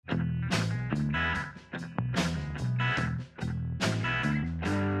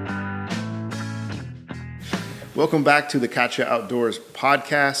Welcome back to the Katcha Outdoors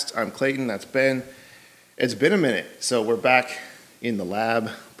podcast. I'm Clayton, that's Ben. It's been a minute, so we're back in the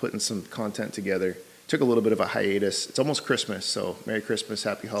lab putting some content together. Took a little bit of a hiatus. It's almost Christmas, so Merry Christmas,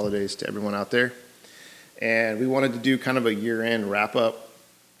 Happy Holidays to everyone out there. And we wanted to do kind of a year-end wrap-up,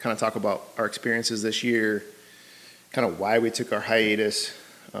 kind of talk about our experiences this year, kind of why we took our hiatus,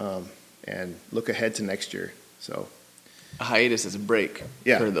 and look ahead to next year. So, a hiatus is a break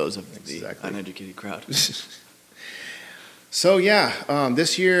for those of the uneducated crowd. So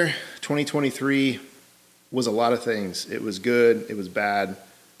this year, 2023, was a lot of things. It was good, it was bad,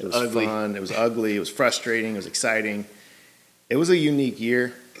 it was ugly. Fun, it was ugly, it was frustrating, it was exciting. It was a unique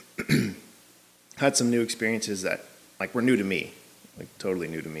year. Had some new experiences that were new to me, totally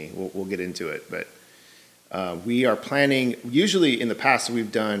new to me. We'll get into it, but we are planning. Usually in the past,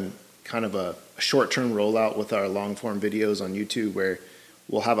 we've done kind of a short-term rollout with our long-form videos on YouTube where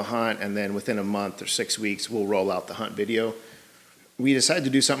we'll have a hunt and then within a month or 6 weeks, we'll roll out the hunt video. We decided to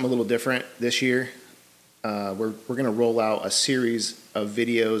do something a little different this year. We're going to roll out a series of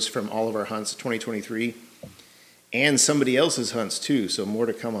videos from all of our hunts 2023 and somebody else's hunts too. So more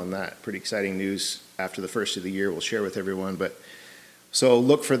to come on that. Pretty exciting news after the first of the year we'll share with everyone. But so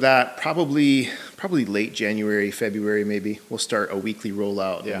look for that probably late January, February maybe. We'll start a weekly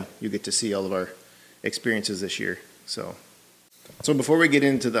rollout. Yeah. And you get to see all of our experiences this year. So before we get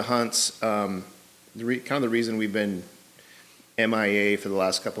into the hunts, the reason we've been MIA for the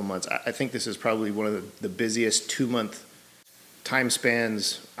last couple months, I think this is probably one of the busiest 2-month time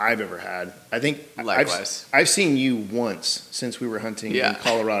spans I've ever had. I think likewise. I've seen you once since we were hunting in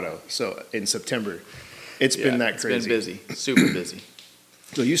Colorado. So in September, it's been that crazy. It's been busy, super busy.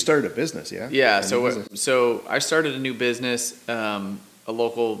 So you started a business, yeah? Yeah. So I started a new business, a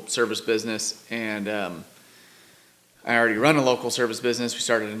local service business, and I already run a local service business. We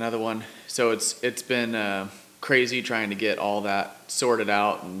started another one. So it's been crazy trying to get all that sorted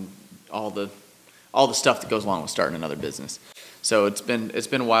out and all the stuff that goes along with starting another business. So it's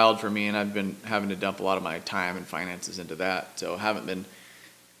been wild for me, and I've been having to dump a lot of my time and finances into that. So I haven't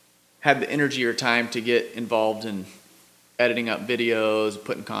had the energy or time to get involved in editing up videos,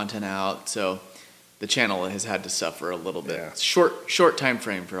 putting content out. So the channel has had to suffer a little bit. Yeah. Short time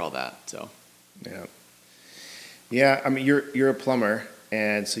frame for all that. So yeah. I mean, you're a plumber,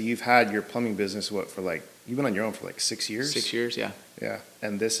 and so you've had your plumbing business you've been on your own for 6 years? 6 years, yeah. Yeah,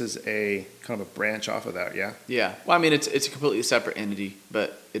 and this is a kind of a branch off of that, yeah? Yeah. Well, I mean, it's a completely separate entity,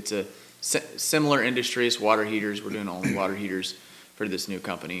 but it's a similar industries, water heaters. We're doing only water heaters for this new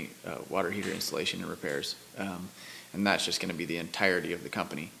company, water heater installation and repairs. And that's just going to be the entirety of the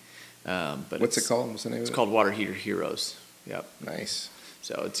company. But what's it called? What's the name of it? It's called Water Heater Heroes. Yep. Nice.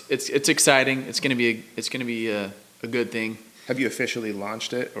 So it's exciting. It's going to be a good thing. Have you officially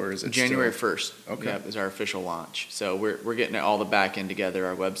launched it, or is it January 1st? Okay. Yep, is our official launch. So we're getting all the back end together.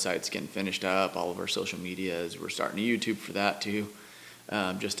 Our website's getting finished up. All of our social medias. We're starting a YouTube for that too,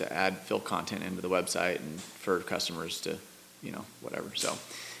 just to fill content into the website and for customers to, whatever. So,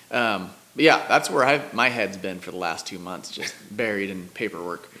 but yeah, that's where my head's been for the last 2 months, just buried in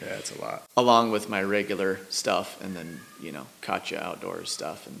paperwork. Yeah, it's a lot. Along with my regular stuff, and then Katcha Outdoors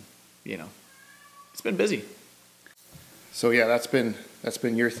stuff, and it's been busy. So yeah, that's been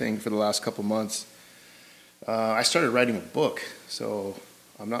your thing for the last couple months. I started writing a book, so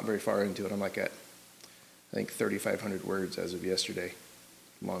I'm not very far into it. I'm at, I think, 3,500 words as of yesterday.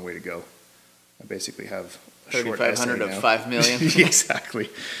 Long way to go. I basically have a short essay 3,500 of now. 5 million. Exactly.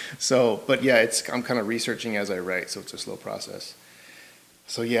 So, but yeah, I'm kind of researching as I write, so it's a slow process.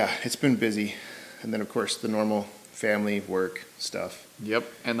 So yeah, it's been busy, and then of course the normal family work stuff. Yep,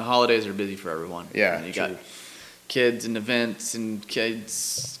 and the holidays are busy for everyone. Yeah, and you got kids and events and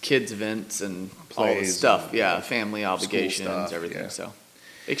kids events and plays all the stuff. And, yeah, family obligations, stuff, everything. Yeah. So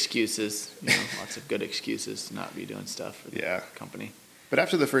excuses, lots of good excuses to not be doing stuff for the company. But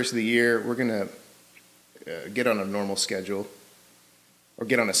after the first of the year, we're going to get on a normal schedule, or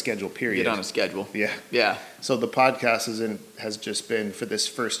get on a schedule, period. Get on a schedule. Yeah. Yeah. So the podcast has just been for this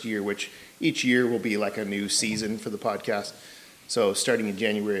first year, which each year will be like a new season for the podcast. So starting in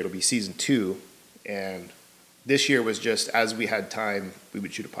January, it'll be season 2, and this year was just as we had time, we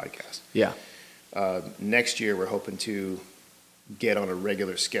would shoot a podcast. Yeah. Next year, we're hoping to get on a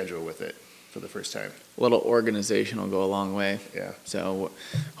regular schedule with it for the first time. A little organization will go a long way. Yeah. So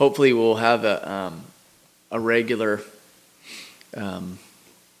hopefully we'll have a regular,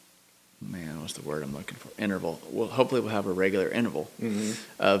 what's the word I'm looking for? Interval. Hopefully we'll have a regular interval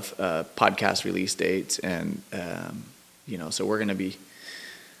of podcast release dates, and so we're going to be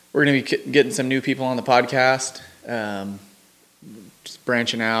getting some new people on the podcast. just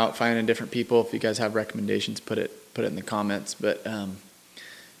branching out, finding different people. If you guys have recommendations, put it in the comments. But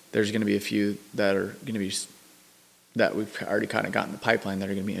there's going to be a few that are going to be that we've already kind of got in the pipeline that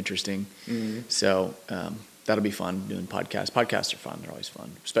are going to be interesting. Mm-hmm. So that'll be fun doing podcasts. Podcasts are fun. They're always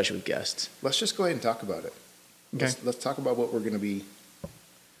fun, especially with guests. Let's just go ahead and talk about it. Okay. Let's talk about what we're going to be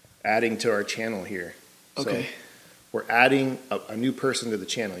adding to our channel here. Okay. So we're adding a new person to the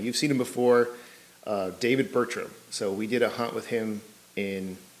channel. You've seen him before, David Bertram. So we did a hunt with him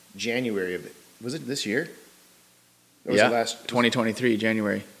in January was it this year? Or was it 2023,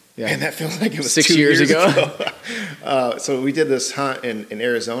 January. Yeah. And that feels like it was 6 2 years ago. So we did this hunt in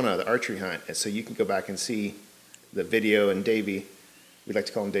Arizona, the archery hunt. And so you can go back and see the video, and Davey, we'd like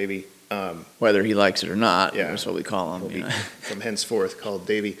to call him Davey. Whether he likes it or not, yeah, that's what we call him. He'll be from henceforth called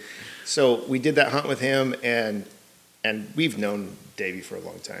Davey. So we did that hunt with him, and we've known Davey for a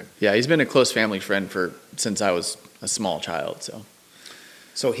long time. Yeah, he's been a close family friend since I was a small child.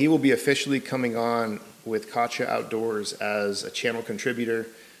 So he will be officially coming on with Katcha Outdoors as a channel contributor.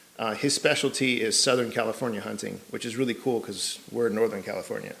 His specialty is Southern California hunting, which is really cool because we're in Northern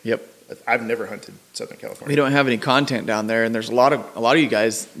California. Yep. I've never hunted Southern California. We don't have any content down there, and there's a lot of you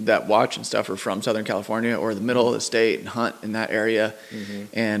guys that watch and stuff are from Southern California or the middle of the state and hunt in that area. Mm-hmm.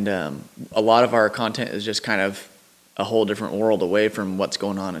 And a lot of our content is just kind of a whole different world away from what's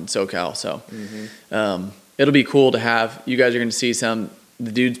going on in SoCal. So it'll be cool to have. You guys are going to see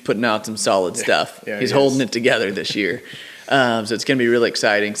the dude's putting out some solid stuff. Yeah, he's holding it together this year. So it's going to be really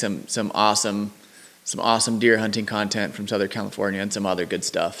exciting. Some awesome deer hunting content from Southern California and some other good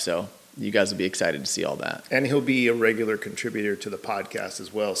stuff. So you guys will be excited to see all that. And he'll be a regular contributor to the podcast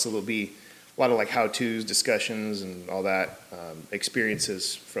as well. So there'll be a lot of like how-tos, discussions, and all that,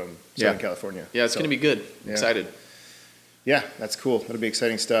 experiences from Southern California. Yeah, it's going to be good. Yeah. Excited. Yeah, that's cool. That'll be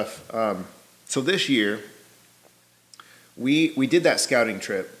exciting stuff. So this year, we did that scouting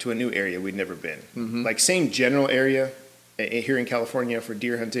trip to a new area we'd never been. Mm-hmm. Like same general area here in California for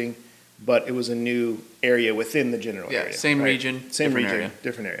deer hunting, but it was a new area within the general area. Same region, same different region, area.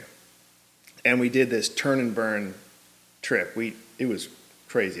 Different area. And we did this turn and burn trip. It was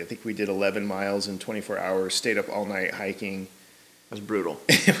crazy. I think we did 11 miles in 24 hours, stayed up all night hiking. It was brutal.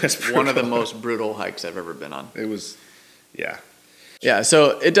 It was brutal. One of the most brutal hikes I've ever been on. It was, yeah. Yeah,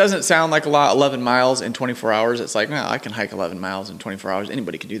 so it doesn't sound like a lot, 11 miles in 24 hours. It's like, no, I can hike 11 miles in 24 hours.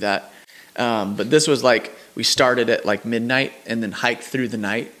 Anybody can do that. But this was like, we started at like midnight and then hiked through the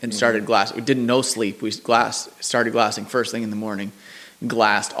night and started glass. We didn't no sleep. We started glassing first thing in the morning,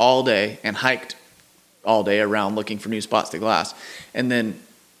 glassed all day and hiked all day around looking for new spots to glass. And then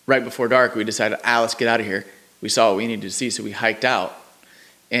right before dark, we decided, let's get out of here. We saw what we needed to see, so we hiked out.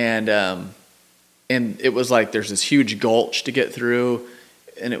 And it was like there's this huge gulch to get through,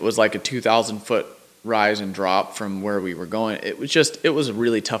 and it was like a 2,000-foot rise and drop from where we were going. It was a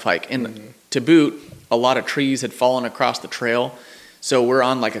really tough hike. And to boot, a lot of trees had fallen across the trail. So we're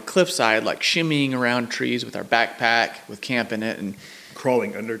on like a cliffside, like shimmying around trees with our backpack, with camp in it, and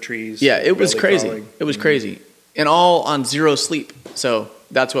crawling under trees. Yeah, it was crazy. Crawling. It was crazy. And all on zero sleep. So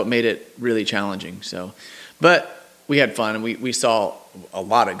that's what made it really challenging. So, but we had fun, and we saw a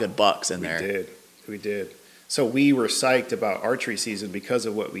lot of good bucks in there. We did. So we were psyched about archery season because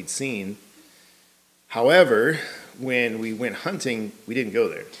of what we'd seen. However, when we went hunting, we didn't go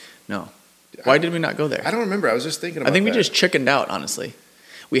there. No. Why did we not go there? I don't remember. I was just thinking about that. I think we just chickened out, honestly.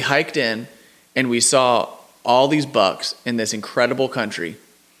 We hiked in, and we saw all these bucks in this incredible country,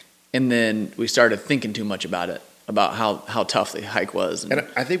 and then we started thinking too much about it, about how tough the hike was. And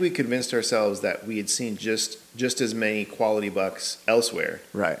I think we convinced ourselves that we had seen just as many quality bucks elsewhere,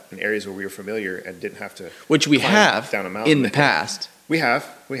 right, in areas where we were familiar and didn't have to. Which we have down a mountain in the past. We have.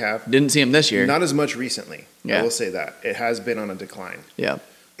 Didn't see them this year. Not as much recently. Yeah. I will say that it has been on a decline. Yeah.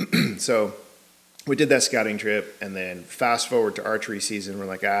 So we did that scouting trip, and then fast forward to archery season. We're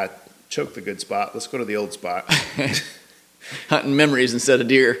like, choke the good spot. Let's go to the old spot. Hunting memories instead of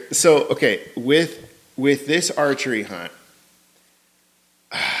deer. So, okay, with this archery hunt,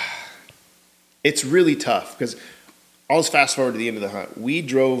 it's really tough because I'll just fast forward to the end of the hunt. We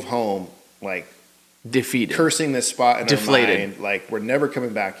drove home like defeated, cursing this spot in deflated. Our mind. Like, we're never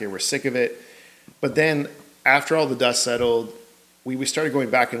coming back here. We're sick of it. But then after all the dust settled, we started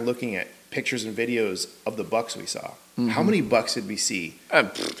going back and looking at pictures and videos of the bucks we saw. Mm-hmm. How many bucks did we see? I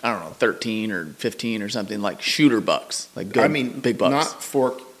don't know, 13 or 15 or something, like shooter bucks, like good, big bucks.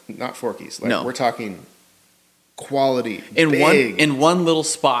 Not forkies. Like, no, we're talking quality. In one little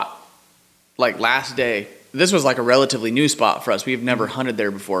spot, like last day. This was like a relatively new spot for us. We've never hunted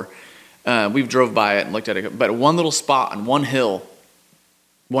there before. We've drove by it and looked at it, but one little spot on one hill,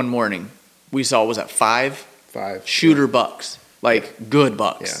 one morning, we saw, was that five shooter bucks. like good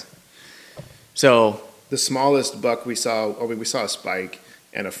bucks. Yeah. So the smallest buck we saw a spike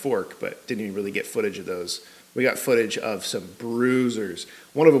and a fork, but didn't even really get footage of those. We got footage of some bruisers.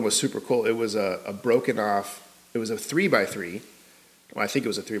 One of them was super cool. It was a broken off. It was a 3x3. Well, I think it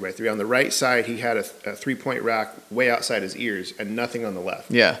was a 3x3. On the right side, he had a 3-point rack way outside his ears and nothing on the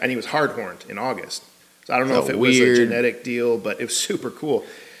left. Yeah. And he was hard horned in August. So I don't know if it weird. was a genetic deal, but it was super cool.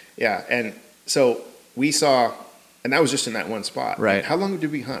 Yeah. And so we saw, and that was just in that one spot. Right. How long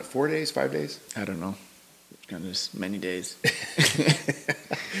did we hunt? 4 days, 5 days? I don't know. Kind of just many days.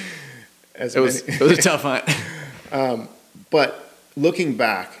 It was a tough hunt. But looking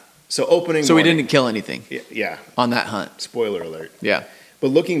back, so opening So we morning, didn't kill anything yeah, on that hunt. spoiler alert. Yeah. But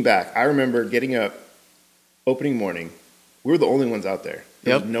looking back, I remember getting up opening morning. We were the only ones out there.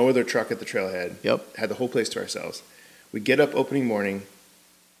 There Yep. was no other truck at the trailhead. Yep. Had the whole place to ourselves. We get up opening morning,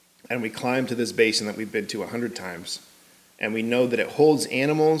 and we climb to this basin that we've been to 100 times. And we know that it holds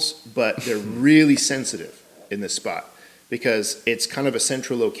animals, but they're really sensitive in this spot because it's kind of a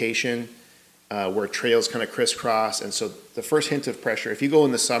central location where trails kind of crisscross. And so the first hint of pressure, if you go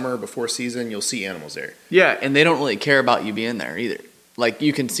in the summer before season, you'll see animals there. Yeah, and they don't really care about you being there either. Like,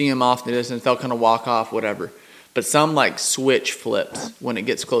 you can see them off in the distance. They'll kind of walk off, whatever. But some, like, switch flips when it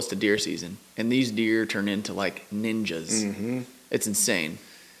gets close to deer season. And these deer turn into, like, ninjas. Mm-hmm. It's insane.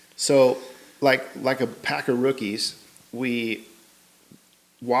 So like a pack of rookies, we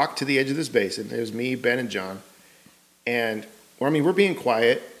walked to the edge of this basin. It was me, Ben, and John. And, we're being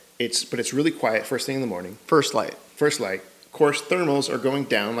quiet. But it's really quiet first thing in the morning. First light. First light. Of course, thermals are going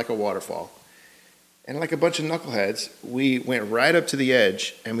down like a waterfall. And like a bunch of knuckleheads, we went right up to the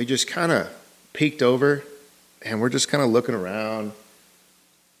edge and we just kind of peeked over and we're just kind of looking around.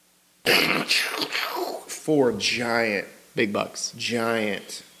 4 Big bucks.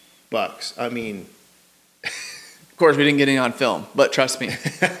 giant bucks. Of course, we didn't get any on film, but trust me,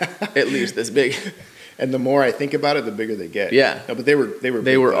 at least this big. And the more I think about it, the bigger they get. Yeah. No, but they were big bucks.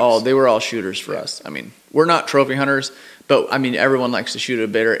 They were all shooters for us. We're not trophy hunters, but everyone likes to shoot a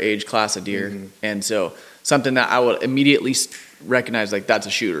better age class of deer. Mm-hmm. And so something that I would immediately recognize, like, that's a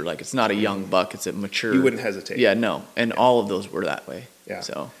shooter. Like, it's not a young buck, it's a mature. You wouldn't hesitate. Yeah, no. And all of those were that way. Yeah.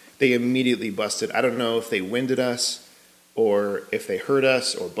 So they immediately busted. I don't know if they winded us or if they hurt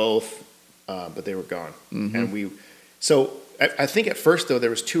us or both, but they were gone. Mm-hmm. And so I think at first though,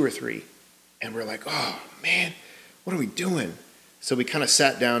 there was 2 or 3 and we're like, oh man, what are we doing? So we kind of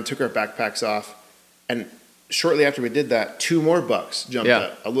sat down, took our backpacks off, and shortly after we did that, 2 more bucks jumped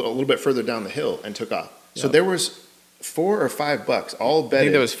up a little bit further down the hill and took off. So there was 4 or 5 bucks all bedded. I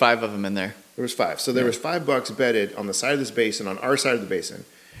think there was 5 of them in there. There was 5. So there was 5 bucks bedded on the side of this basin, on our side of the basin,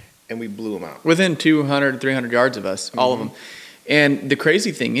 and we blew them out. Within 200, 300 yards of us, all of them. And the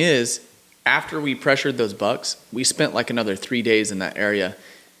crazy thing is, after we pressured those bucks, we spent like another 3 days in that area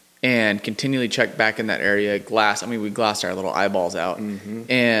and continually checked back in that area. We glassed our little eyeballs out,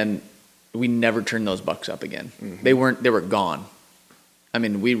 and we never turned those bucks up again. They were gone.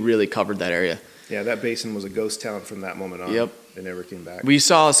 We really covered that area. Yeah, that basin was a ghost town from that moment on. Yep. They never came back. We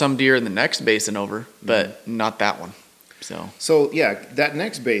saw some deer in the next basin over, but not that one. So yeah, that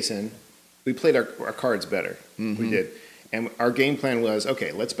next basin, we played our cards better. We did. And our game plan was,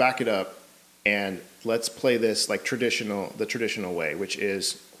 okay, let's back it up and let's play this like the traditional way, which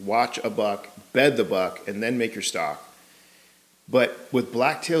is watch a buck, bed the buck, and then make your stock. But with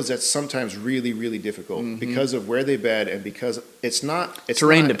blacktails, that's sometimes really, really difficult because of where they bed and because it's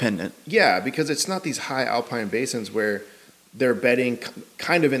terrain dependent. Yeah, because it's not these high alpine basins where they're bedding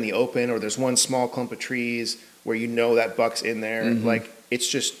kind of in the open, or there's one small clump of trees where that buck's in there. Like, it's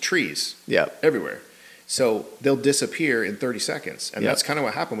just trees everywhere. So they'll disappear in 30 seconds. And that's kind of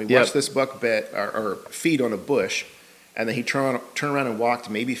what happened. We watched this buck or feed on a bush, and then he turned around and walked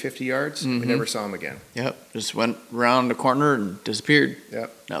maybe 50 yards. We never saw him again. Yep, just went around the corner and disappeared.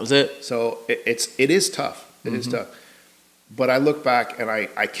 Yep. That was it. So it is tough. It is tough. But I look back and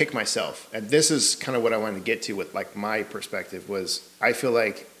I kick myself. And this is kind of what I wanted to get to with like my perspective was I feel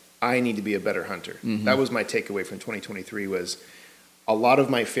like I need to be a better hunter. That was my takeaway from 2023 was a lot of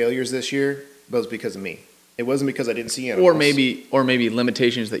my failures this year was because of me. It wasn't because I didn't see animals. Or maybe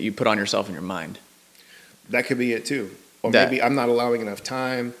limitations that you put on yourself in your mind. That could be it too. Or maybe I'm not allowing enough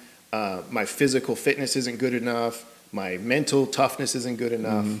time. My physical fitness isn't good enough. My mental toughness isn't good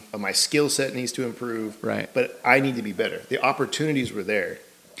enough. My skill set needs to improve. Right. But I need to be better. The opportunities were there.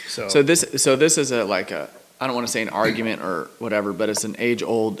 So this is I don't want to say an argument or whatever, but it's an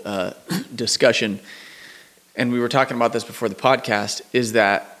age-old discussion. And we were talking about this before the podcast, is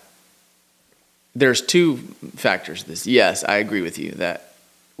that there's 2 factors to this. Yes, I agree with you that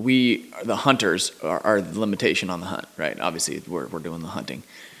the hunters are the limitation on the hunt, right? Obviously, we're doing the hunting,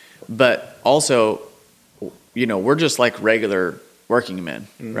 but also, we're just like regular working men,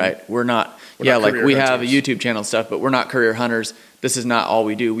 right? We're not we hunters. Have a YouTube channel and stuff, but we're not career hunters. This is not all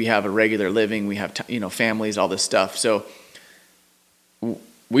we do. We have a regular living. We have families, all this stuff. So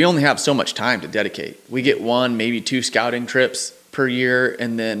we only have so much time to dedicate. We get 1, maybe 2 scouting trips per year,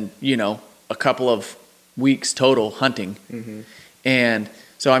 and then a couple of weeks total hunting. And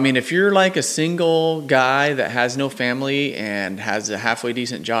so, I mean, if you're like a single guy that has no family and has a halfway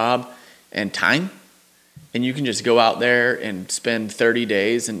decent job and time, and you can just go out there and spend 30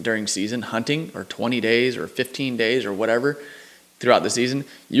 days during season hunting, or 20 days or 15 days or whatever throughout the season,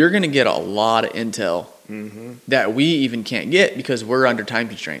 you're going to get a lot of intel that we even can't get because we're under time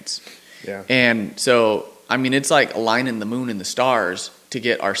constraints. Yeah. And so, I mean, it's like aligning the moon and the stars to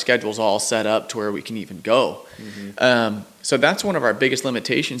get our schedules all set up to where we can even go. So that's one of our biggest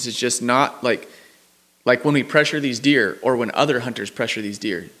limitations, is just not like when we pressure these deer, or when other hunters pressure these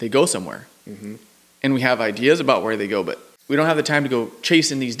deer, they go somewhere. And we have ideas about where they go, but we don't have the time to go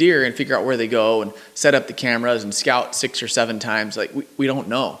chasing these deer and figure out where they go and set up the cameras and scout 6 or 7 times. Like we don't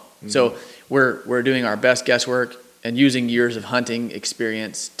know. So we're doing our best guesswork and using years of hunting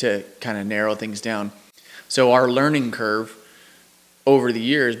experience to kind of narrow things down. So our learning curve over the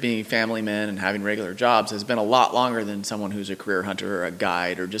years, being family men and having regular jobs, has been a lot longer than someone who's a career hunter or a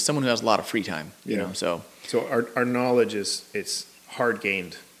guide, or just someone who has a lot of free time. You know, so our knowledge it's hard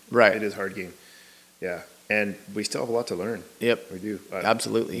gained. Right. It is hard gained. Yeah. And we still have a lot to learn. Yep. We do.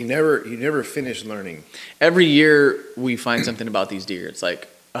 Absolutely. You never finish learning. Every year we find something about these deer. It's like,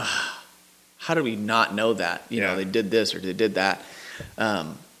 how do we not know that? They did this or they did that.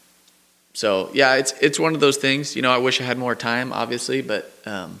 So yeah, it's one of those things. I wish I had more time, obviously, but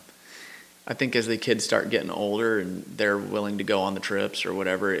I think as the kids start getting older and they're willing to go on the trips or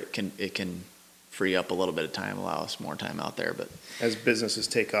whatever, it can free up a little bit of time, allow us more time out there. But as businesses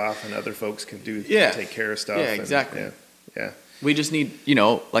take off and other folks can take care of stuff. Yeah, exactly. Yeah. We just need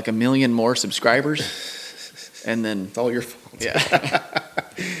like 1 million more subscribers, and then it's all your fault. Yeah.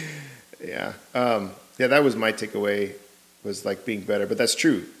 Yeah. That was my takeaway, was like being better, but that's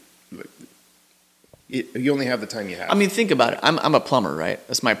true. You only have the time you have. I mean, think about it. I'm a plumber, right?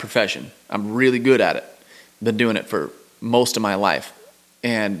 That's my profession. I'm really good at it. Been doing it for most of my life.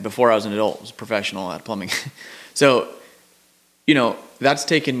 And before I was an adult, I was a professional at plumbing. So, that's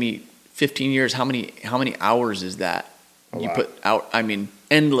taken me 15 years. How many hours is that? A you lot. Put out,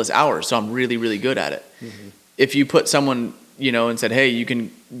 endless hours. So I'm really, really good at it. If you put someone, and said, hey,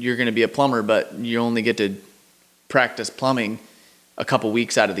 you're going to be a plumber, but you only get to practice plumbing a couple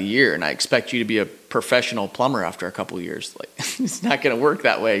weeks out of the year, and I expect you to be a professional plumber after a couple of years. Like, it's not going to work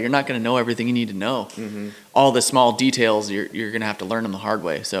that way. You're not going to know everything you need to know. All the small details, you're going to have to learn them the hard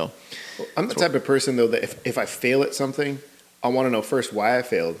way. So, I'm the type of person, though, that if I fail at something, I want to know first why I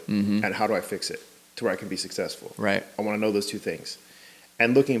failed and how do I fix it to where I can be successful. Right. I want to know those two things.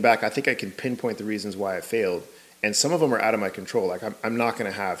 And looking back, I think I can pinpoint the reasons why I failed. And some of them are out of my control. Like, I'm not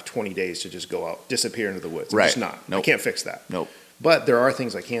going to have 20 days to just go out, disappear into the woods. I'm just not. Nope. I can't fix that. Nope. But there are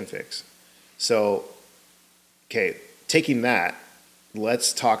things I can fix. So, okay, taking that,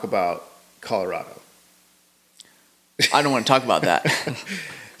 let's talk about Colorado. I don't want to talk about that.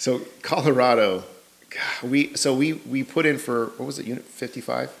 So Colorado, we put in for, what was it, unit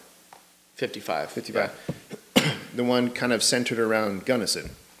 55? 55. Yeah. The one kind of centered around Gunnison.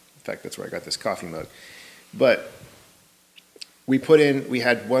 In fact, that's where I got this coffee mug. But we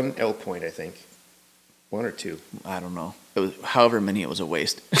had 1 elk point, I think. 1 or 2. I don't know. It was however many. It was a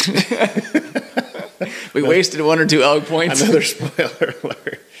waste. We wasted 1 or 2 elk points. Another spoiler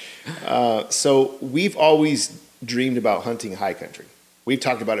alert. So we've always dreamed about hunting high country. We've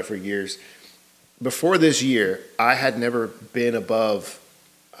talked about it for years. Before this year, I had never been above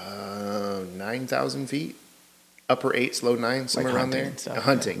 9,000 feet, upper 8s, low 9s, somewhere around there.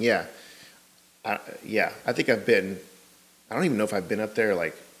 Hunting, yeah. I think I've been. I don't even know if I've been up there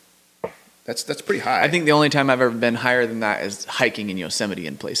like. That's pretty high. I think the only time I've ever been higher than that is hiking in Yosemite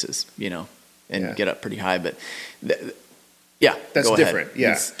and places, and get up pretty high. But that's different. Ahead.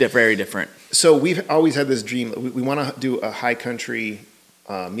 Yeah, it's very different. So we've always had this dream. We want to do a high country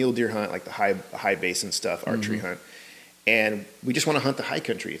mule deer hunt, like the high basin stuff, archery hunt, and we just want to hunt the high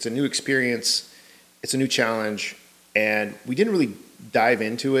country. It's a new experience. It's a new challenge, and we didn't really dive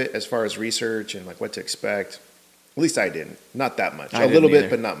into it as far as research and like what to expect. At least I didn't. Not that much. A little bit,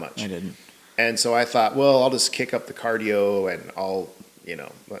 but not much. I didn't. And so I thought, well, I'll just kick up the cardio and I'll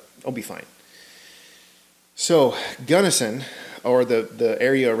be fine. So Gunnison, or the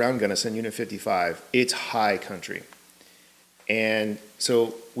area around Gunnison, Unit 55, it's high country. And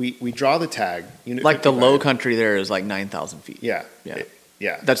so we draw the tag. Unit Like 55. the low country there is like 9,000 feet. Yeah. Yeah.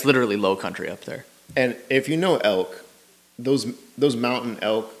 Yeah. That's literally low country up there. And if you know elk, those mountain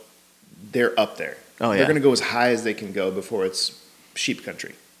elk, they're up there. Oh, yeah. They're going to go as high as they can go before it's sheep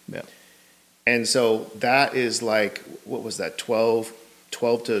country. Yeah. And so that is like, what was that, 12 to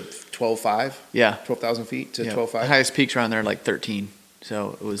 12.5? Yeah. 12,000 feet to Yeah. 12.5? The highest peaks around there like 13.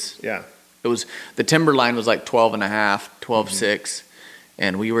 So it was Yeah. the timber line was like 12 and a half, 12.6,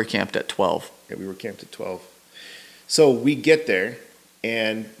 and we were camped at 12. Yeah, we were camped at 12. So we get there,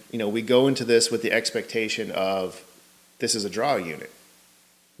 and we go into this with the expectation of this is a draw unit.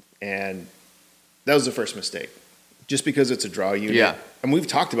 And that was the first mistake. Just because it's a draw unit. Yeah. And we've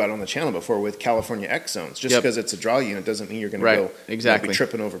talked about it on the channel before with California X zones. Just Yep. because it's a draw unit doesn't mean you're going Right. to go Exactly. be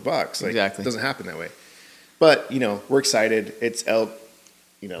tripping over bucks. Like, Exactly. It doesn't happen that way. But, we're excited. It's elk.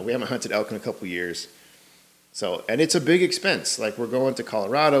 We haven't hunted elk in a couple years. So, and it's a big expense. Like, we're going to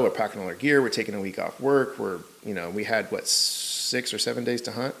Colorado. We're packing all our gear. We're taking a week off work. We had, 6 or 7 days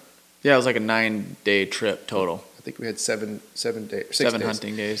to hunt? Yeah, it was like a 9-day trip total. I think we had 7 days, 6 7 days.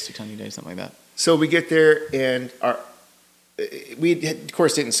 hunting days, 6 hunting days, something like that. So we get there, and we of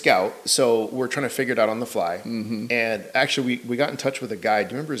course didn't scout, so we're trying to figure it out on the fly. Mm-hmm. And actually, we got in touch with a guy. Do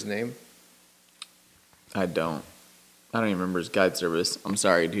you remember his name? I don't even remember his guide service. I'm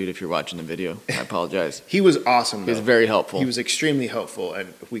sorry, dude, if you're watching the video. I apologize. He was awesome. He was very helpful. He was extremely helpful,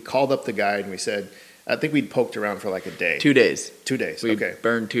 and we called up the guide and we said, I think we'd poked around for like a day. 2 days. 2 days. We Okay.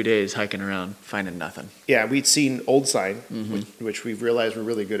 burned 2 days hiking around, finding nothing. Yeah, we'd seen Old Sign, which we've realized we're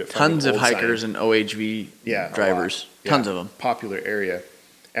really good at finding. Tons of Old hikers Sign. and OHV Yeah, a drivers. lot. Tons Yeah, of them. Popular area.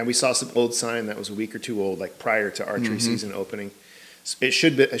 And we saw some Old Sign that was a week or two old, like prior to archery season opening. It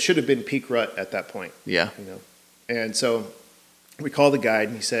should have been peak rut at that point. Yeah. And so we called the guide,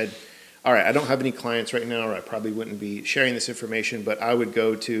 and he said, all right, I don't have any clients right now, or I probably wouldn't be sharing this information, but I would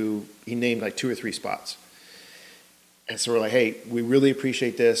go to, he named like 2 or 3 spots. And so we're like, hey, we really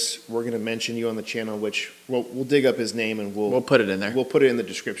appreciate this. We're going to mention you on the channel, which we'll dig up his name and we'll We'll put it in there. We'll put it in the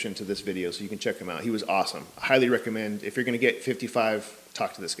description to this video so you can check him out. He was awesome. I highly recommend, if you're going to get 55,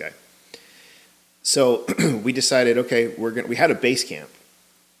 talk to this guy. So we decided, okay, we had a base camp,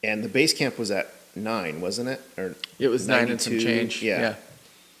 and the base camp was at 9, wasn't it? Or It was 9 and some 92? change. Yeah.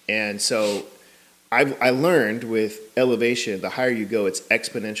 And so I learned with elevation, the higher you go, it's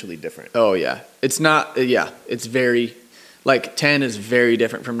exponentially different. Oh, yeah. It's not, it's very, like 10 is very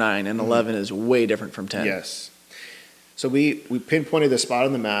different from 9, and 11 is way different from 10. Yes. So we pinpointed the spot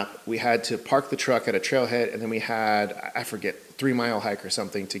on the map. We had to park the truck at a trailhead, and then we had, I forget, 3-mile hike or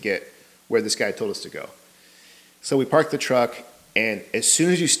something to get where this guy told us to go. So we parked the truck, and as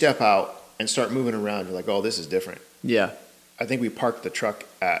soon as you step out and start moving around, you're like, oh, this is different. Yeah. I think we parked the truck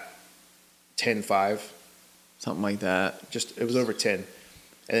at 10.5. Something like that. It was over 10. And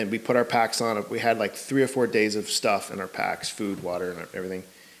then we put our packs on. We had like 3 or 4 days of stuff in our packs, food, water, and everything.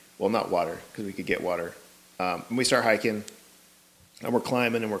 Well, not water, because we could get water. And we start hiking, and we're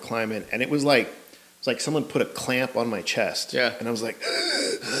climbing, and it was like someone put a clamp on my chest. Yeah. And I was like,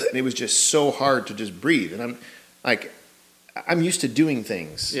 and it was just so hard to just breathe. And I'm like, I'm used to doing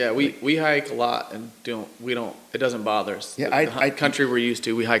things. Yeah, we hike a lot and it doesn't bother us. Yeah, the country we're used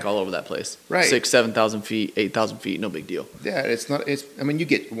to, we hike all over that place. Right. 6,000, 7,000 feet, 8,000 feet, no big deal. Yeah, I mean, you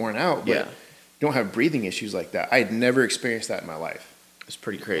get worn out, but Yeah. you don't have breathing issues like that. I had never experienced that in my life. It's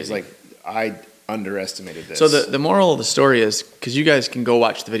pretty It was crazy. like, I underestimated this. So the moral of the story is, because you guys can go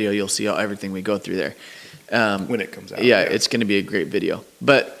watch the video, you'll see everything we go through there. When it comes out. Yeah, it's going to be a great video.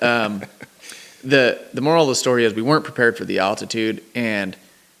 But the moral of the story is we weren't prepared for the altitude, and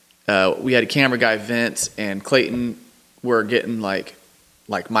we had a camera guy, Vince, and Clayton were getting like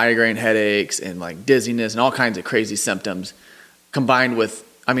migraine headaches and like dizziness and all kinds of crazy symptoms, combined with,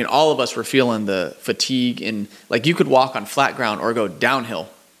 I mean, all of us were feeling the fatigue, and like you could walk on flat ground or go downhill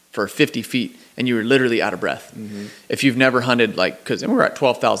for 50 feet and you were literally out of breath. Mm-hmm. If you've never hunted, because we were at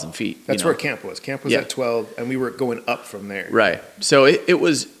 12,000 feet. That's where camp was. Camp was at 12, and we were going up from there. Right. So it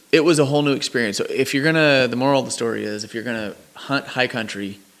was a whole new experience. So the moral of the story is, if you're gonna hunt high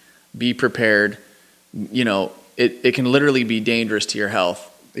country, be prepared. It can literally be dangerous to your health.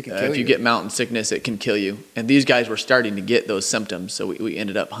 It can kill if you get mountain sickness, it can kill you. And these guys were starting to get those symptoms, so we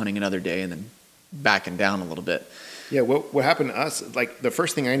ended up hunting another day and then backing down a little bit. Yeah, what happened to us, like the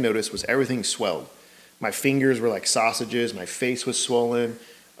first thing I noticed was everything swelled. My fingers were like sausages, my face was swollen.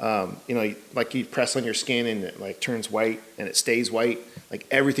 Like you press on your skin and it like turns white and it stays white. Like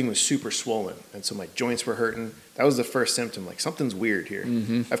everything was super swollen. And so my joints were hurting. That was the first symptom, like something's weird here.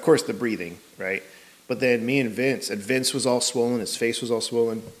 Mm-hmm. Of course, the breathing, right? But then me and Vince was all swollen, his face was all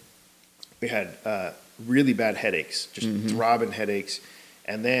swollen. We had really bad headaches, just throbbing headaches.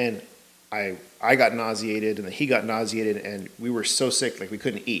 And then I got nauseated, and then he got nauseated, and we were so sick, like we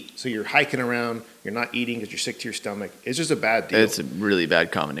couldn't eat. So you're hiking around, you're not eating because you're sick to your stomach. It's just a bad deal. It's a really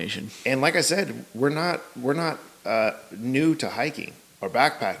bad combination. And like I said, we're not new to hiking or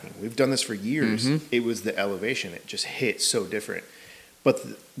backpacking. We've done this for years. It was the elevation. It just hit so different. But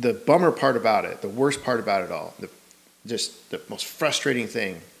the bummer part about it, the worst part about it all, just the most frustrating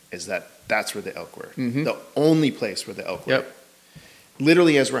thing is that's where the elk were. The only place where the elk were. Yep.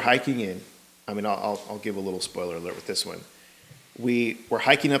 Literally, as we're hiking in, I mean, I'll give a little spoiler alert with this one. We're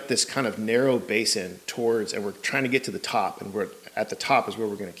hiking up this kind of narrow basin and we're trying to get to the top, and we're at the top is where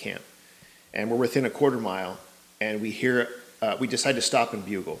we're going to camp. And we're within a quarter mile, and we decide to stop and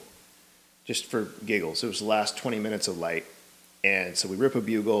bugle, just for giggles. It was the last 20 minutes of light. And so we rip a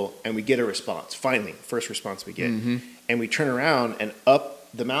bugle, and we get a response. Finally, first response we get. And we turn around, and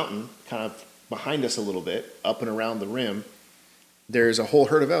up the mountain, kind of behind us a little bit, up and around the rim, there's a whole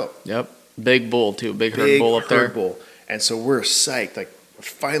herd of elk. Yep. Big bull, too. Big herd bull up there. Bull. And so we're psyched. Like, we're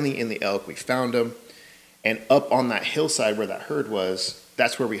finally in the elk. We found them. And up on that hillside where that herd was,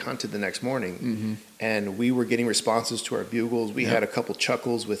 that's where we hunted the next morning. And we were getting responses to our bugles. We had a couple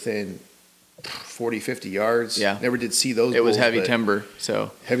chuckles within 40, 50 yards. Yeah. Never did see those. It was heavy timber.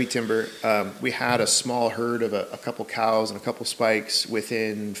 So heavy timber. We had a small herd of a couple cows and a couple spikes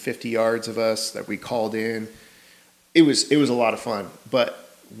within 50 yards of us that we called in. It was a lot of fun, but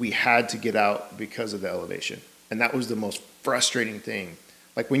we had to get out because of the elevation. And that was the most frustrating thing.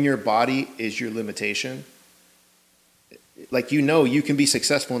 Like, when your body is your limitation, like, you can be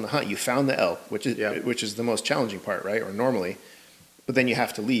successful in the hunt. You found the elk, which is the most challenging part, right? Or normally, but then you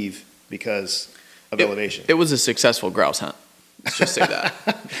have to leave because of elevation. It was a successful grouse hunt. Let's just say that.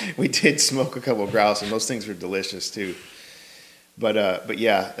 We did smoke a couple of grouse, and those things were delicious too. But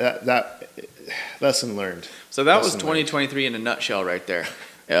yeah, that lesson learned. So that was 2023 in a nutshell, right there.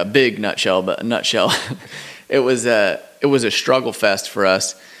 A big nutshell, but a nutshell. It was a struggle fest for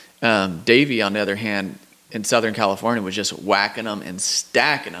us. Davey, on the other hand, in Southern California, was just whacking them and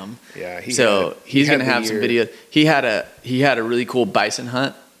stacking them. Yeah, he's going to have some video. He had a really cool bison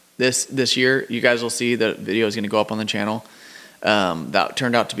hunt this year. You guys will see the video is going to go up on the channel. That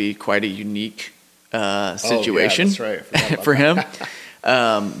turned out to be quite a unique situation for him.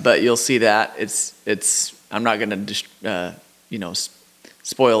 But you'll see that it's I'm not going to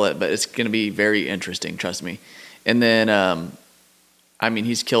spoil it, but it's going to be very interesting. Trust me. And then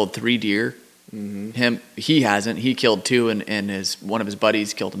he's killed 3 deer. He hasn't. He killed 2, and one of his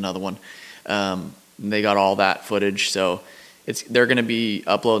buddies killed another one. They got all that footage, so they're going to be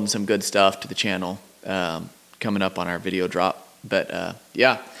uploading some good stuff to the channel coming up on our video drop. But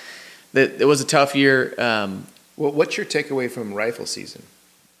it was a tough year. Well, what's your takeaway from rifle season?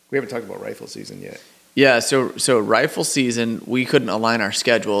 We haven't talked about rifle season yet. Yeah, so rifle season, we couldn't align our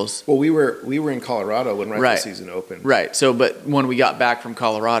schedules. Well, we were in Colorado when rifle season opened. Right. So, but when we got back from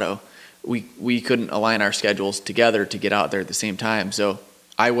Colorado, we couldn't align our schedules together to get out there at the same time. So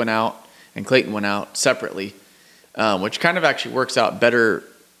I went out and Clayton went out separately, which kind of actually works out better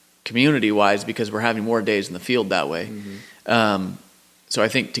community-wise because we're having more days in the field that way. So I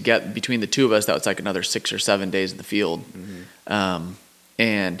think to get between the two of us, that was like another 6 or 7 days in the field.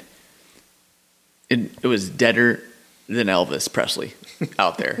 And it was deader than Elvis Presley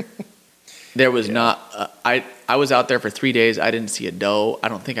out there. There was not. I was out there for 3 days. I didn't see a doe. I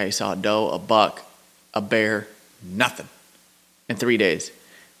don't think I saw a doe, a buck, a bear, nothing in 3 days.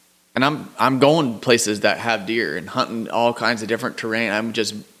 And I'm going places that have deer and hunting all kinds of different terrain. I'm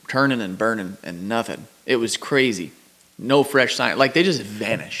just turning and burning and nothing. It was crazy. No fresh sign. Like, they just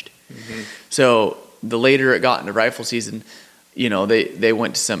vanished. So the later it got into rifle season, they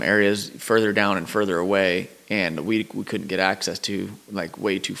went to some areas further down and further away, and we couldn't get access to, like,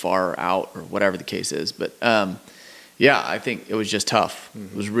 way too far out or whatever the case is. But I think it was just tough.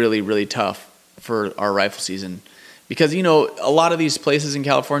 It was really, really tough for our rifle season because a lot of these places in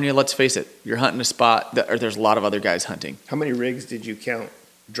California, let's face it, you're hunting a spot or there's a lot of other guys hunting. How many rigs did you count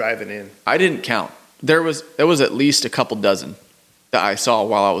driving in? I didn't count. There was at least a couple dozen that I saw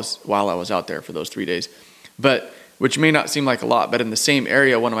while I was out there for those 3 days, but which may not seem like a lot. But in the same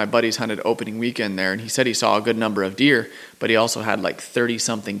area, one of my buddies hunted opening weekend there, and he said he saw a good number of deer, but he also had like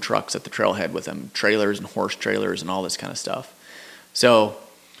 30-something trucks at the trailhead with him, trailers and horse trailers and all this kind of stuff. So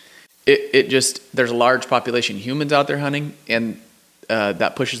it just there's a large population of humans out there hunting, and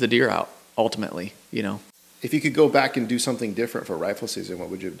that pushes the deer out ultimately. If you could go back and do something different for rifle season, what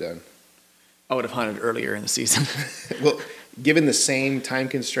would you have done? I would have hunted earlier in the season. Well, given the same time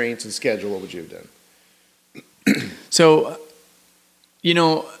constraints and schedule, what would you have done? So,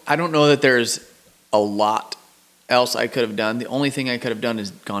 I don't know that there's a lot else I could have done. The only thing I could have done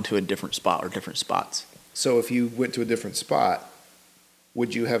is gone to a different spot or different spots. So if you went to a different spot,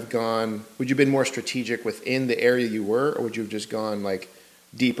 would you been more strategic within the area you were, or would you have just gone like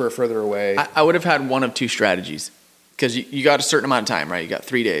deeper, further away? I would have had one of two strategies, because you got a certain amount of time, right? You got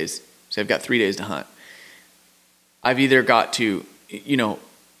 3 days. So I've got 3 days to hunt. I've either got to,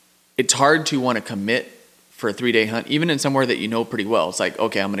 it's hard to want to commit for a 3-day hunt, even in somewhere that you know pretty well. It's like,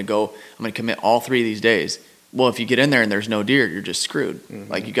 okay, I'm going to commit all 3 of these days. Well, if you get in there and there's no deer, you're just screwed.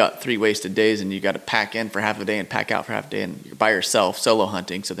 Mm-hmm. Like, you got 3 wasted days, and you got to pack in for half a day and pack out for half a day, and you're by yourself, solo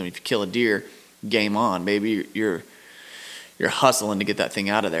hunting. So then if you kill a deer, game on. Maybe you're hustling to get that thing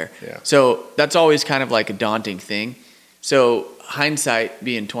out of there. Yeah. So that's always kind of like a daunting thing. So hindsight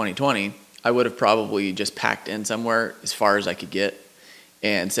being 2020, I would have probably just packed in somewhere as far as I could get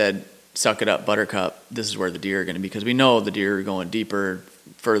and said, suck it up, Buttercup. This is where the deer are going to be, because we know the deer are going deeper,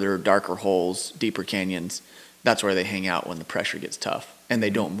 further, darker holes, deeper canyons. That's where they hang out when the pressure gets tough, and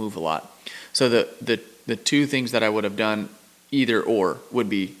they don't move a lot. So the 2 things that I would have done, either or, would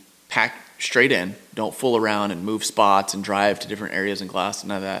be pack straight in. Don't fool around and move spots and drive to different areas and glass,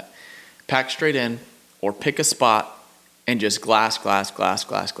 none of that. Pack straight in, or pick a spot and just glass,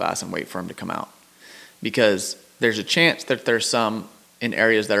 and wait for them to come out. Because there's a chance that there's some in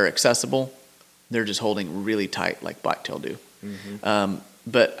areas that are accessible, they're just holding really tight like blacktail do. Mm-hmm.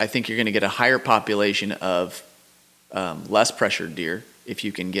 But I think you're going to get a higher population of less pressured deer if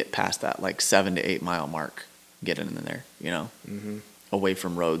you can get past that like 7 to 8 mile mark, get in there, mm-hmm. away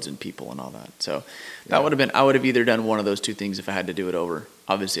from roads and people and all that. So that would have been, I would have either done one of those 2 things if I had to do it over.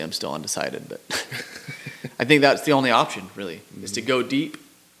 Obviously, I'm still undecided, but I think that's the only option, really, mm-hmm. is to go deep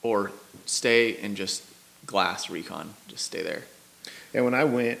or stay and just glass recon, just stay there. And when I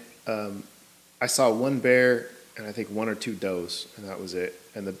went, I saw 1 bear and I think 1 or 2 does, and that was it.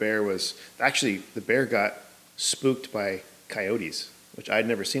 And the bear got spooked by coyotes, which I'd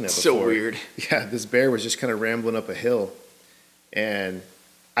never seen that before. So weird. Yeah, this bear was just kind of rambling up a hill, and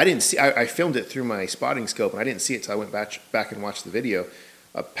I didn't see. I filmed it through my spotting scope, and I didn't see it till I went back and watched the video.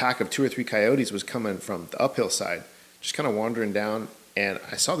 A pack of 2 or 3 coyotes was coming from the uphill side, just kind of wandering down, and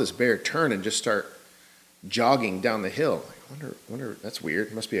I saw this bear turn and just start jogging down the hill. I wonder, that's weird.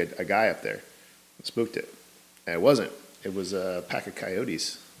 There must be a guy up there. It spooked it. And it wasn't. It was a pack of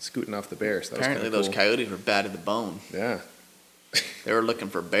coyotes scooting off the bear. So that apparently was those coyotes were bad to the bone. Yeah. They were looking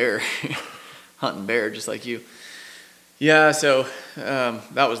for bear, hunting bear just like you. Yeah, so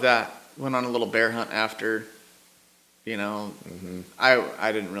that was that. Went on a little bear hunt after, mm-hmm.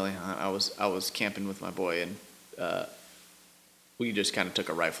 I didn't really hunt. I was camping with my boy, and we just kind of took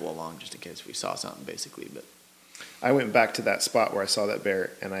a rifle along just in case we saw something, basically. But I went back to that spot where I saw that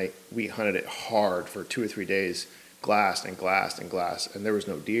bear, and we hunted it hard for 2 or 3 days, glassed, and there was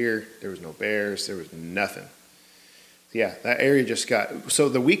no deer, there was no bears, there was nothing. Yeah, that area just got... So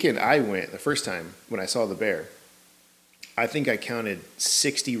the weekend I went, the first time, when I saw the bear, I think I counted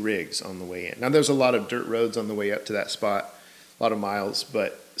 60 rigs on the way in. Now, there's a lot of dirt roads on the way up to that spot, a lot of miles,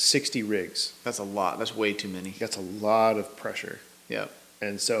 but 60 rigs. That's a lot. That's way too many. That's a lot of pressure. Yeah.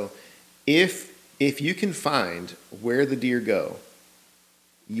 And so if you can find where the deer go,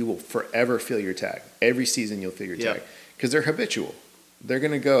 you will forever feel your tag. Every season you'll feel your tag. Because they're habitual. They're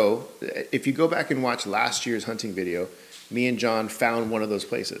going to go... If you go back and watch last year's hunting video, me and John found one of those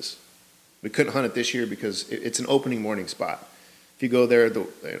places. We couldn't hunt it this year because it's an opening morning spot. If you go there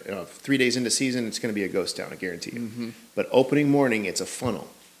 3 days into season, it's going to be a ghost town, I guarantee you. Mm-hmm. But opening morning, it's a funnel.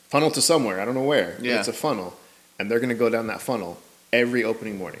 Funnel to somewhere, I don't know where. Yeah. It's a funnel. And they're going to go down that funnel every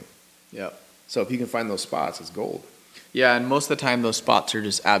opening morning. Yep. So if you can find those spots, it's gold. Yeah, and most of the time those spots are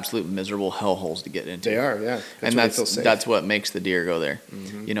just absolute miserable hellholes to get into. They are, yeah. That's what makes the deer go there.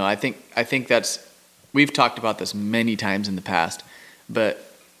 Mm-hmm. I think that's... We've talked about this many times in the past, but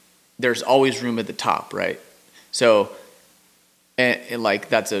there's always room at the top, right? So, and like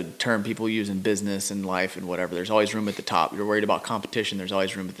that's a term people use in business and life and whatever. There's always room at the top. You're worried about competition. There's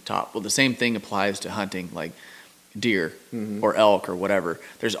always room at the top. Well, the same thing applies to hunting, like deer mm-hmm. or elk or whatever.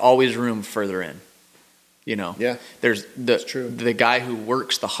 There's always room further in. Yeah, there's the guy who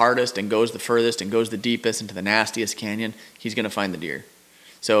works the hardest and goes the furthest and goes the deepest into the nastiest canyon. He's going to find the deer.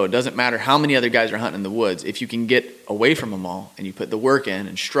 So it doesn't matter how many other guys are hunting in the woods. If you can get away from them all and you put the work in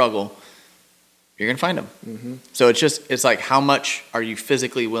and struggle, you're going to find them. Mm-hmm. So it's like, how much are you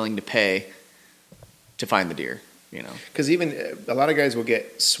physically willing to pay to find the deer? Because even a lot of guys will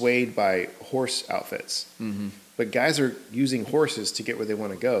get swayed by horse outfits. Mm-hmm. But guys are using horses to get where they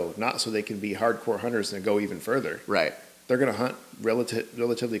want to go, not so they can be hardcore hunters and go even further. Right. They're going to hunt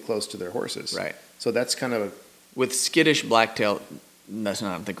relatively close to their horses. Right. So that's kind of... With skittish blacktail, that's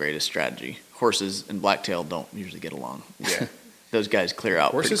not the greatest strategy. horses and blacktail don't usually get along. Yeah. Those guys clear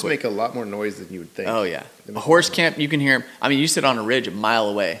out. Horses make a lot more noise than you would think. Oh yeah, a horse camp, you can hear them. I mean, you sit on a ridge a mile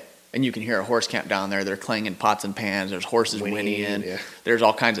away, and you can hear a horse camp down there. They're clanging pots and pans. There's horses whinnying. Yeah. There's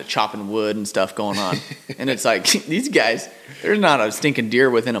all kinds of chopping wood and stuff going on. And it's like, these guys, there's not a stinking deer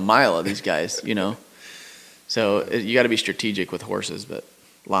within a mile of these guys, you know? So you got to be strategic with horses, but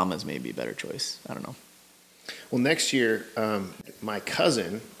llamas may be a better choice. I don't know. Well, next year, my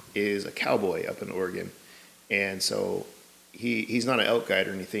cousin is a cowboy up in Oregon. And so he's not an elk guide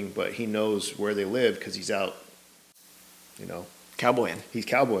or anything, but he knows where they live because he's out, you know. Cowboying. He's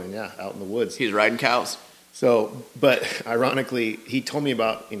cowboying, yeah, out in the woods. He's riding cows. So, but ironically, he told me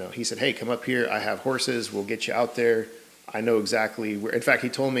about, you know, he said, hey, come up here. I have horses. We'll get you out there. I know exactly where. In fact, he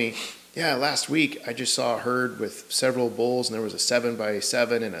told me, yeah, last week I just saw a herd with several bulls, and there was a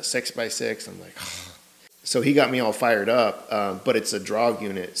 7x7 and a 6x6. I'm like, oh. So he got me all fired up, but it's a draw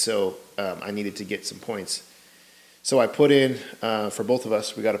unit, so I needed to get some points. So I put in, for both of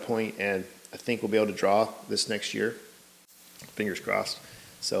us, we got a point, and I think we'll be able to draw this next year. Fingers crossed.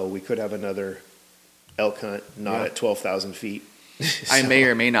 So we could have another elk hunt, not at 12,000 feet. So. I may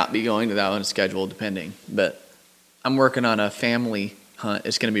or may not be going to that one scheduled, depending. But I'm working on a family hunt.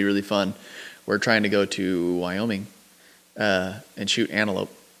 It's going to be really fun. We're trying to go to Wyoming and shoot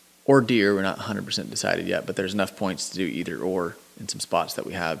antelope or deer. We're not 100% decided yet, but there's enough points to do either or in some spots that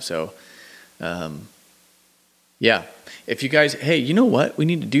we have. So, yeah. If you guys, hey, you know what? We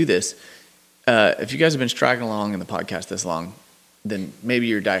need to do this. If you guys have been straggling along in the podcast this long, then maybe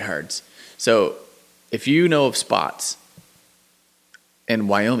you're diehards. So if you know of spots in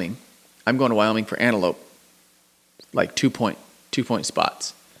Wyoming, I'm going to Wyoming for antelope, like 2-point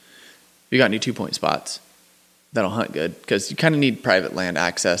spots. If you got any 2-point spots, that'll hunt good, because you kind of need private land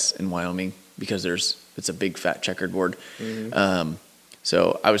access in Wyoming because it's a big fat checkerboard. Mm-hmm.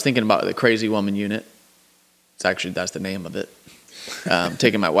 So I was thinking about the Crazy Woman unit. That's the name of it.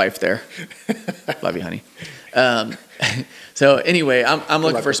 Taking my wife there. Love you, honey. So anyway, I'm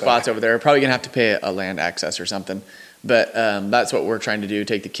looking for spots over there. Probably gonna have to pay a land access or something, but that's what we're trying to do.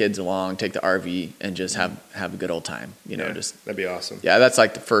 Take the kids along, take the RV, and just have a good old time. You know, just that'd be awesome. Yeah, that's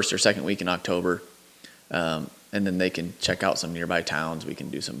like the first or second week in October, and then they can check out some nearby towns. We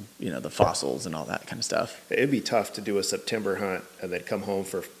can do some, the fossils and all that kind of stuff. It'd be tough to do a September hunt and then come home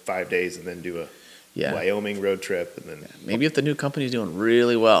for 5 days and then do a Wyoming road trip, and then maybe if the new company's doing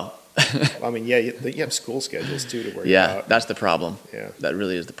really well. I mean, you have school schedules too to worry about. Yeah, that's the problem. Yeah, that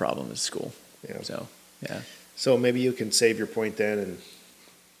really is the problem, is school. Yeah. So yeah. So maybe you can save your point then. And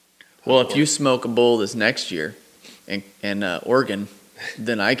if you smoke a bull this next year in Oregon,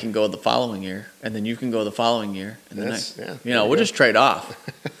 then I can go the following year, and then you can go the following year, and then we'll just trade off.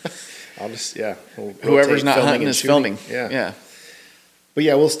 I'll just whoever's not hunting is filming. Yeah. But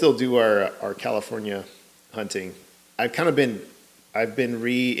yeah, we'll still do our California hunting. I've been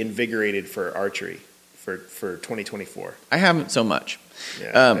reinvigorated for archery for 2024. I haven't so much.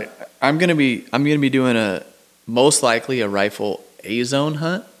 Yeah, I'm gonna be doing most likely a rifle A-zone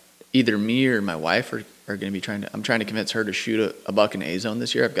hunt. Either me or my wife are gonna be I'm trying to convince her to shoot a buck in A-zone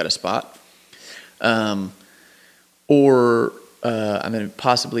this year. I've got a spot. Or I'm gonna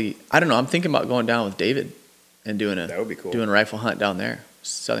possibly, I don't know. I'm thinking about going down with David and that would be cool. Doing a rifle hunt down there,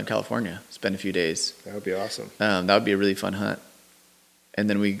 Southern California. Spend a few days. That would be awesome. That would be a really fun hunt. And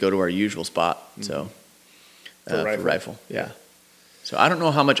then we go to our usual spot. Mm-hmm. So for rifle. Yeah. So I don't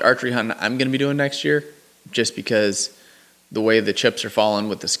know how much archery hunting I'm going to be doing next year, just because the way the chips are falling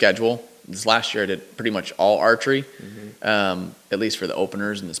with the schedule. This last year I did pretty much all archery, at least for the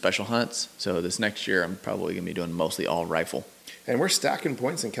openers and the special hunts. So this next year I'm probably going to be doing mostly all rifle. And we're stacking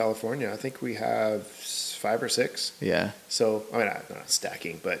points in California. I think we have 5 or 6. Yeah. So, I mean, not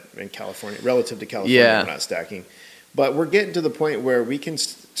stacking, but in California, relative to California, we're not stacking. But we're getting to the point where we can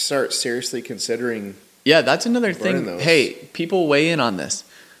start seriously considering. Yeah, that's another thing. Those. Hey, people weigh in on this.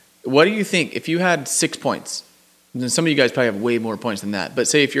 What do you think if you had 6 points? And some of you guys probably have way more points than that. But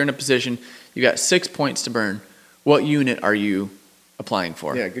say if you're in a position, you got 6 points to burn, what unit are you applying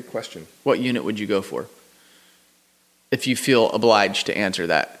for? Yeah, good question. What unit would you go for? If you feel obliged to answer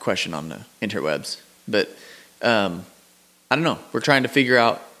that question on the interwebs. But I don't know. We're trying to figure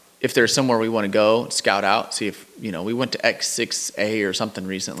out if there's somewhere we want to go, scout out, see if, we went to X6A or something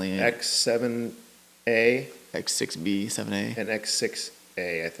recently. X7A. X6B, 7A. And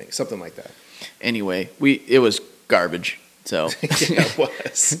X6A, I think. Something like that. Anyway, it was garbage. So yeah, it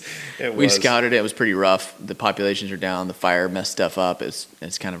was. We scouted it. It was pretty rough. The populations are down. The fire messed stuff up.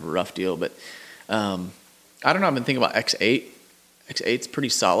 It's kind of a rough deal. But I don't know. I've been thinking about X8. X8's pretty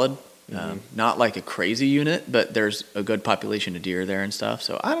solid. Not like a crazy unit, but there's a good population of deer there and stuff.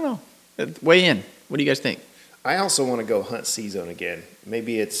 So I don't know. Weigh in. What do you guys think? I also want to go hunt C-Zone again.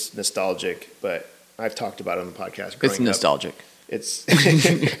 Maybe it's nostalgic, but I've talked about it on the podcast. It's nostalgic. It's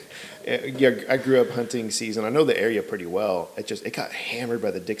yeah. I grew up hunting C-Zone. I know the area pretty well. It got hammered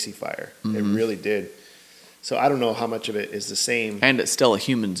by the Dixie Fire. It really did. So I don't know how much of it is the same. And it's still a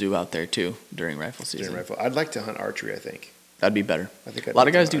human zoo out there too during rifle season. I'd like to hunt archery. I think that'd be better. I think a lot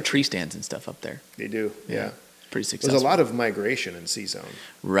of guys do tree stands and stuff up there. They do. Yeah. Pretty successful. There's a lot of migration in C-Zone.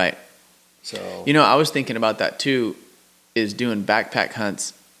 Right. So I was thinking about that too. Is doing backpack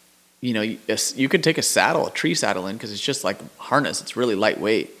hunts. You could take a tree saddle in because it's just like harness. It's really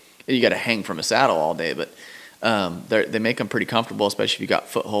lightweight. You got to hang from a saddle all day, but they make them pretty comfortable, especially if you got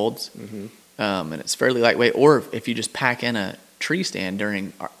footholds. Mm-hmm. And it's fairly lightweight. Or if you just pack in a tree stand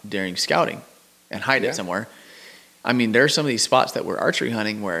during scouting and hide it somewhere. I mean, there are some of these spots that we're archery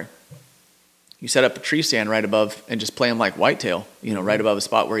hunting where you set up a tree stand right above and just play them like whitetail, right above a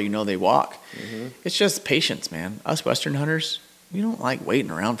spot where they walk. Mm-hmm. It's just patience, man. Us Western hunters, we don't like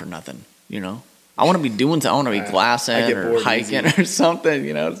waiting around for nothing, I want to be doing something. I want to be glassing or hiking or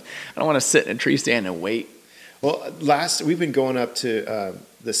something, I don't want to sit in a tree stand and wait. Well, we've been going up to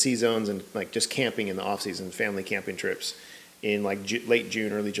the C-Zones and like just camping in the off-season, family camping trips in like late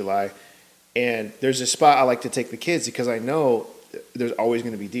June, early July. And there's a spot I like to take the kids because I know there's always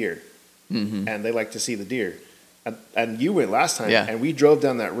going to be deer. Mm-hmm. And they like to see the deer. And you went last time, and we drove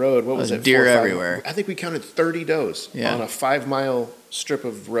down that road. What was it? Deer everywhere. I think we counted 30 does on a 5-mile strip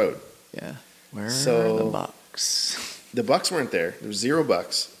of road. Yeah. Where are the bucks? The bucks weren't there. There was 0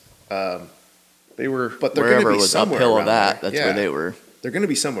 bucks. They were, but they're going to be was somewhere uphill around of that. there. That's where they were. They're going to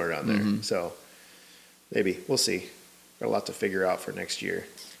be somewhere around there. So maybe we'll see. Got a lot to figure out for next year.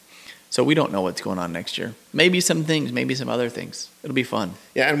 So we don't know what's going on next year. Maybe some things, maybe some other things. It'll be fun.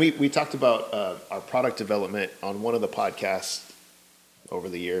 Yeah, and we talked about our product development on one of the podcasts over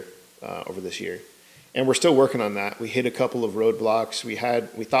this year, and we're still working on that. We hit a couple of roadblocks. We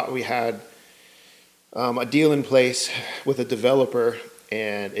thought we had a deal in place with a developer,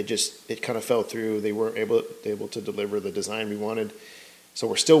 and it kind of fell through. They weren't able to deliver the design we wanted. So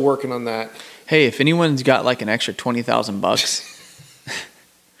we're still working on that. Hey, if anyone's got like an extra $20,000.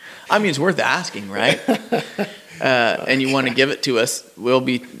 I mean, it's worth asking, right? And you want to give it to us, we'll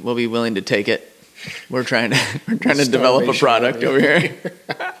be willing to take it. We're trying to develop a product over here.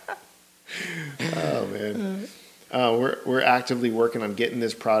 Oh man, we're actively working on getting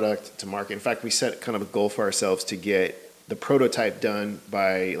this product to market. In fact, we set kind of a goal for ourselves to get the prototype done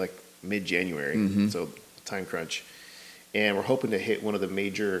by like mid-January. Mm-hmm. So time crunch, and we're hoping to hit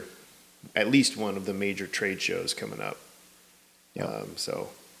at least one of the major trade shows coming up. Yep.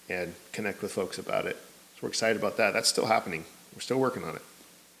 And connect with folks about it. So we're excited about that. That's still happening. We're still working on it.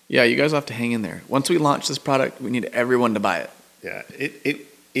 Yeah, you guys have to hang in there. Once we launch this product, we need everyone to buy it. Yeah,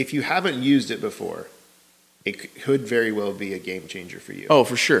 if you haven't used it before, it could very well be a game changer for you. Oh,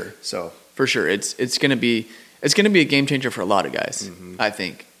 for sure. So for sure, it's going to be a game changer for a lot of guys. Mm-hmm. I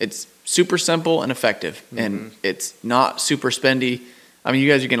think it's super simple and effective, and it's not super spendy. I mean, you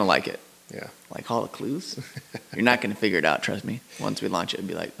guys are going to like it. Yeah. Like all the clues. You're not going to figure it out, trust me. Once we launch it, it'll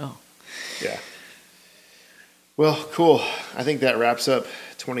be like, oh. Yeah. Well, cool. I think that wraps up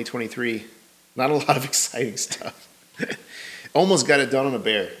 2023. Not a lot of exciting stuff. Almost got it done on a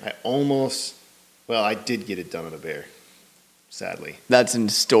bear. I did get it done on a bear, sadly. That's a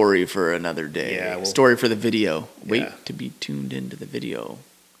story for another day. Yeah, story for the video. Wait to be tuned into the video.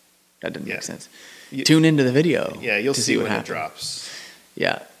 That doesn't make sense. Tune into the video. Yeah, you'll see when it drops.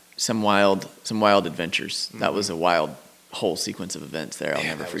 Yeah. Some wild adventures. Mm-hmm. That was a wild whole sequence of events there. I'll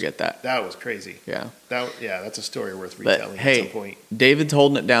never forget that. That was crazy. Yeah. That's a story worth retelling at some point. David's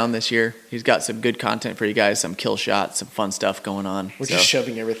holding it down this year. He's got some good content for you guys, some kill shots, some fun stuff going on. We're just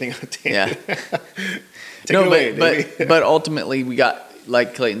shoving everything on David. Yeah. Take it away, but ultimately we got,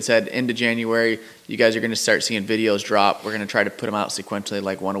 like Clayton said, into January, you guys are going to start seeing videos drop. We're going to try to put them out sequentially,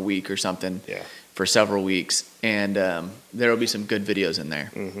 like one a week or something. Yeah. For several weeks, and there will be some good videos in there,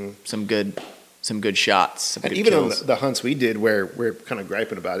 some good shots, and even kills. On the hunts we did, where we're kind of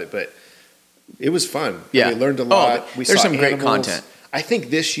griping about it, but it was fun. Yeah, we learned a lot. There's some great content. I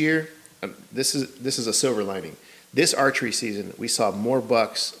think this year, this is a silver lining. This archery season, we saw more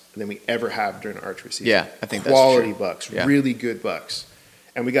bucks than we ever have during an archery season. Yeah, I think quality that's true. Bucks, really good bucks,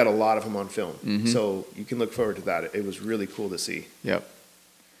 and we got a lot of them on film. Mm-hmm. So you can look forward to that. It was really cool to see. Yep.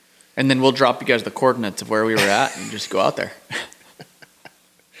 And then we'll drop you guys the coordinates of where we were at and just go out there.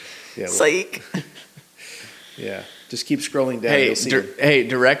 Yeah. Psych. Yeah. Just keep scrolling down. You'll see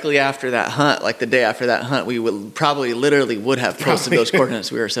directly after that hunt, like the day after that hunt, we would probably literally would have posted those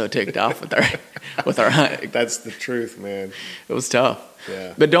coordinates. We were so ticked off with with our hunt. That's the truth, man. It was tough.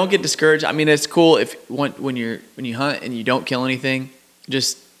 Yeah. But don't get discouraged. I mean, it's cool if when you hunt and you don't kill anything,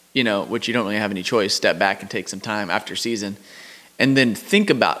 just, which you don't really have any choice, step back and take some time after season, and then think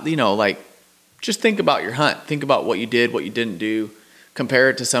about, just think about your hunt. Think about what you did, what you didn't do. Compare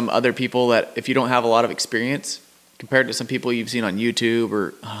it to some other people that, if you don't have a lot of experience, compare it to some people you've seen on YouTube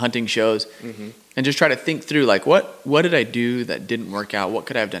or hunting shows, and just try to think through, like, what did I do that didn't work out? What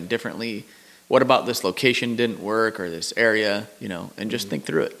could I have done differently? What about this location didn't work, or this area, and just think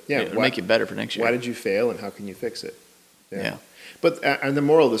through it. Yeah, It'll make you better for next year. Why did you fail, and how can you fix it? Yeah. But and the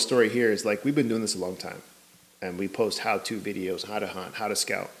moral of the story here is, like, we've been doing this a long time, and we post how-to videos, how to hunt, how to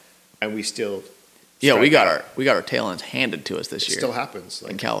scout, and we still. Yeah, we got our tail ends handed to us this year. It still happens,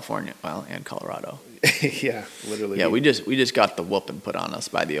 in California, and Colorado. Yeah, literally. Yeah, we just got the whooping put on us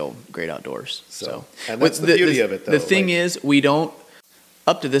by the old Great Outdoors. So and that's the beauty of it, though. The thing is, we don't,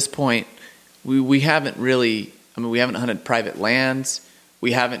 up to this point, we haven't really. I mean, we haven't hunted private lands.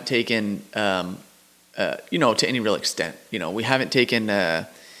 We haven't taken, to any real extent. We haven't taken, gone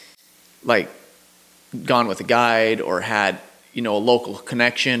with a guide or had, a local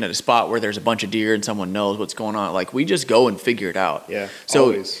connection at a spot where there's a bunch of deer and someone knows what's going on. Like, we just go and figure it out. Yeah. So,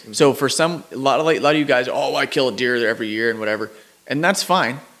 always. So for a lot of you guys, I kill a deer every year and whatever, and that's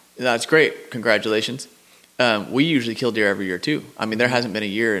fine. That's great. Congratulations. We usually kill deer every year too. I mean, there hasn't been a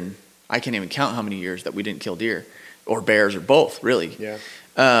year, and I can't even count how many years that we didn't kill deer or bears or both, really. Yeah.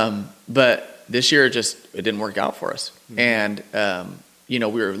 But this year it didn't work out for us. And we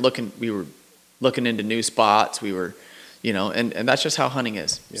were looking into new spots. We were, and that's just how hunting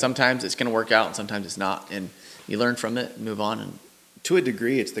is. Yeah. Sometimes it's going to work out and sometimes it's not. And you learn from it and move on. And to a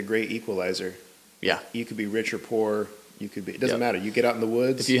degree, it's the great equalizer. Yeah. You could be rich or poor. It doesn't matter. You get out in the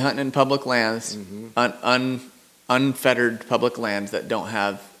woods. If you're hunting in public lands, unfettered public lands that don't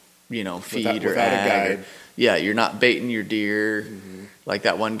have, feed or ag, a guide. You're not baiting your deer like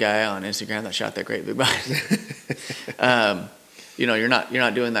that one guy on Instagram that shot that great big buck. You're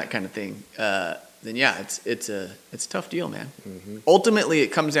not doing that kind of thing. Then it's a tough deal, man. Ultimately,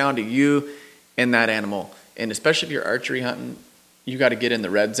 it comes down to you and that animal, and especially if you're archery hunting, you got to get in the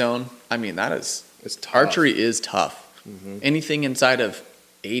red zone. I mean, it's tough. Archery is tough. Anything inside of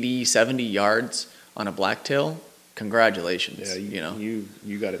 80, 70 yards on a blacktail, congratulations. Yeah,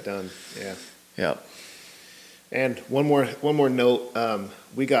 you got it done. Yeah. Yep. And one more note,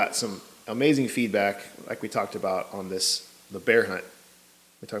 we got some amazing feedback, like we talked about on the bear hunt.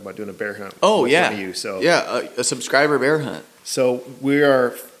 We talked about doing a bear hunt. Oh, yeah. You, so a subscriber bear hunt. So we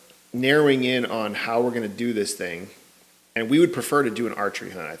are narrowing in on how we're going to do this thing, and we would prefer to do an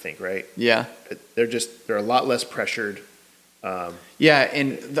archery hunt, I think, right? Yeah. They're a lot less pressured. And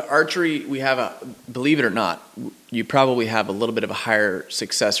the archery, we have believe it or not, you probably have a little bit of a higher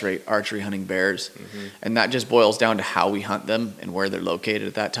success rate archery hunting bears, and that just boils down to how we hunt them and where they're located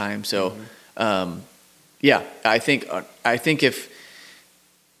at that time. So, I think if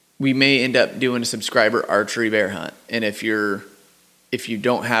we may end up doing a subscriber archery bear hunt, and if you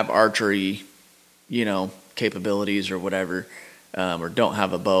don't have archery, capabilities or whatever, or don't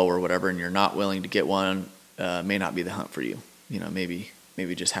have a bow or whatever, and you're not willing to get one, may not be the hunt for you.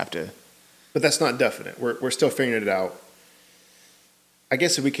 Maybe just have to. But that's not definite. We're still figuring it out. I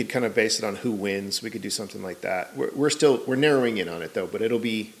guess if we could kind of base it on who wins, we could do something like that. We're narrowing in on it though, but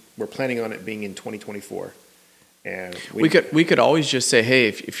we're planning on it being in 2024. And we could always just say, hey,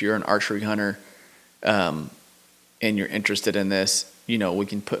 if you're an archery hunter, and you're interested in this, we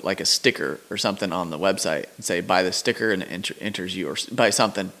can put like a sticker or something on the website and say, buy the sticker and it enters you, or buy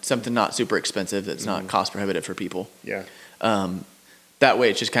something not super expensive that's not cost prohibitive for people. Yeah. That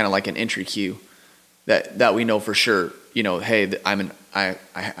way it's just kind of like an entry queue that we know for sure, hey, I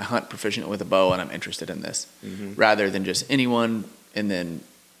hunt proficient with a bow and I'm interested in this, rather than just anyone and then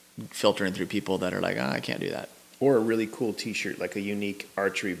filtering through people that are like, I can't do that. Or a really cool T-shirt, like a unique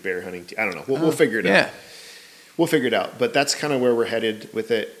archery bear hunting. I don't know. We'll figure it out. We'll figure it out. But that's kind of where we're headed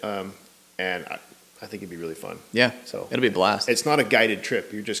with it, and I think it'd be really fun. Yeah. So it'll be a blast. It's not a guided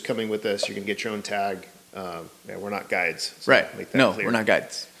trip. You're just coming with us. You're gonna get your own tag. We're not guides. So right. No, clear. We're not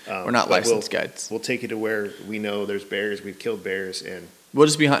guides. We're not licensed guides. We'll take you to where we know there's bears. We've killed bears, and we'll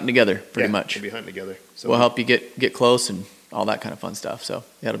just be hunting together, pretty much. We'll be hunting together. So we'll help you get close and all that kind of fun stuff. So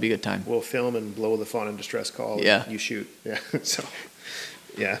it'll be a good time. We'll film and blow the fawn in distress call. Yeah. You shoot. Yeah. So,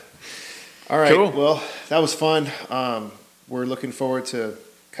 yeah. All right. Cool. Well, that was fun. We're looking forward to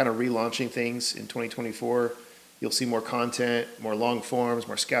kind of relaunching things in 2024. You'll see more content, more long forms,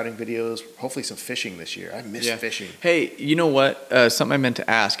 more scouting videos, hopefully some fishing this year. I miss fishing. Hey, you know what? Something I meant to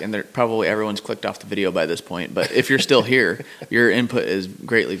ask, and probably everyone's clicked off the video by this point, but if you're still here, your input is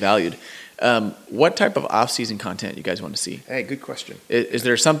greatly valued. What type of off-season content you guys want to see? Hey, good question. Is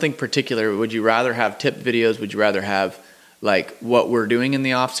there something particular? Would you rather have tip videos? Would you rather have like what we're doing in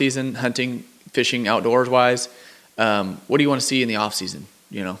the off-season, hunting, fishing, outdoors wise? What do you want to see in the off-season?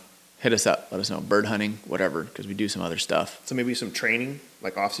 You know, hit us up. Let us know. Bird hunting, whatever, because we do some other stuff. So maybe some training,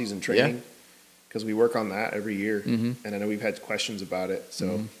 like off-season training, because we work on that every year. And I know we've had questions about it.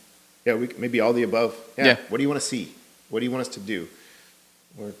 So, maybe all the above. Yeah. What do you want to see? What do you want us to do?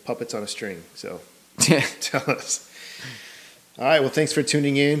 We're puppets on a string, so tell us. All right, well, thanks for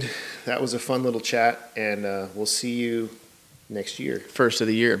tuning in. That was a fun little chat, and we'll see you next year. First of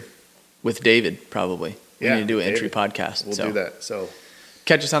the year with David, probably. We need to do an entry podcast. We'll do that. So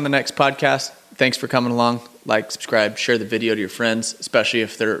catch us on the next podcast. Thanks for coming along. Like, subscribe, share the video to your friends, especially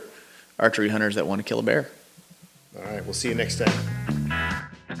if they're archery hunters that want to kill a bear. All right, we'll see you next time.